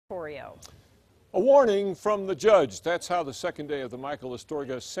Oreo. A warning from the judge. That's how the second day of the Michael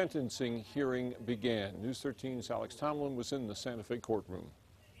Astorga sentencing hearing began. News 13's Alex Tomlin was in the Santa Fe courtroom.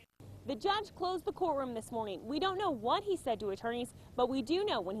 The judge closed the courtroom this morning. We don't know what he said to attorneys, but we do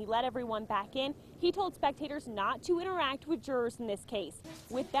know when he let everyone back in, he told spectators not to interact with jurors in this case.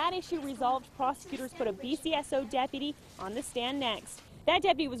 With that issue resolved, prosecutors put a BCSO deputy on the stand next. That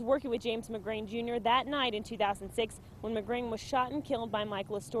deputy was working with James McGrain Jr. that night in 2006 when McGrain was shot and killed by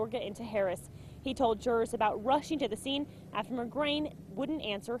Michael Astorga into Harris. He told jurors about rushing to the scene after McGrain wouldn't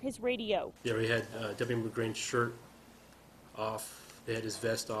answer his radio. Yeah, we had Deputy McGrain's shirt off. They had his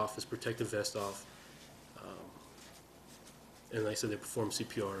vest off, his protective vest off. And like I said, they performed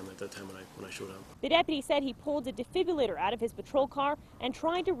CPR on him at that time when I showed up. The deputy said he pulled a defibrillator out of his patrol car and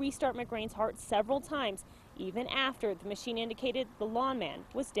tried to restart McGrain's heart several times, even after the machine indicated the lawman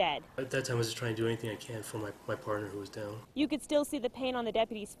was dead. At that time, I was just trying to do anything I can for my partner who was down. You could still see the pain on the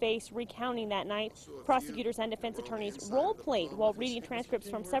deputy's face recounting that night. Prosecutors and defense attorneys role-played while reading transcripts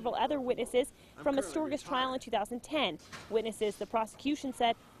from several other witnesses from Astorga's trial in 2010. Witnesses the prosecution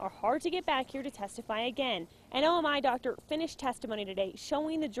said are hard to get back here to testify again. An OMI doctor finished testimony today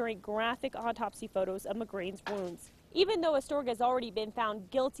showing the jury graphic autopsy photos of McGrain's wounds. Even though Astorga has already been found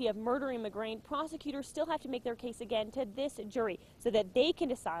guilty of murdering McGrain, prosecutors still have to make their case again to this jury so that they can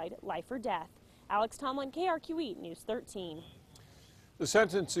decide life or death. Alex Tomlin, KRQE News 13. The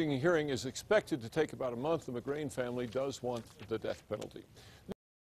sentencing hearing is expected to take about a month. The McGrain family does want the death penalty.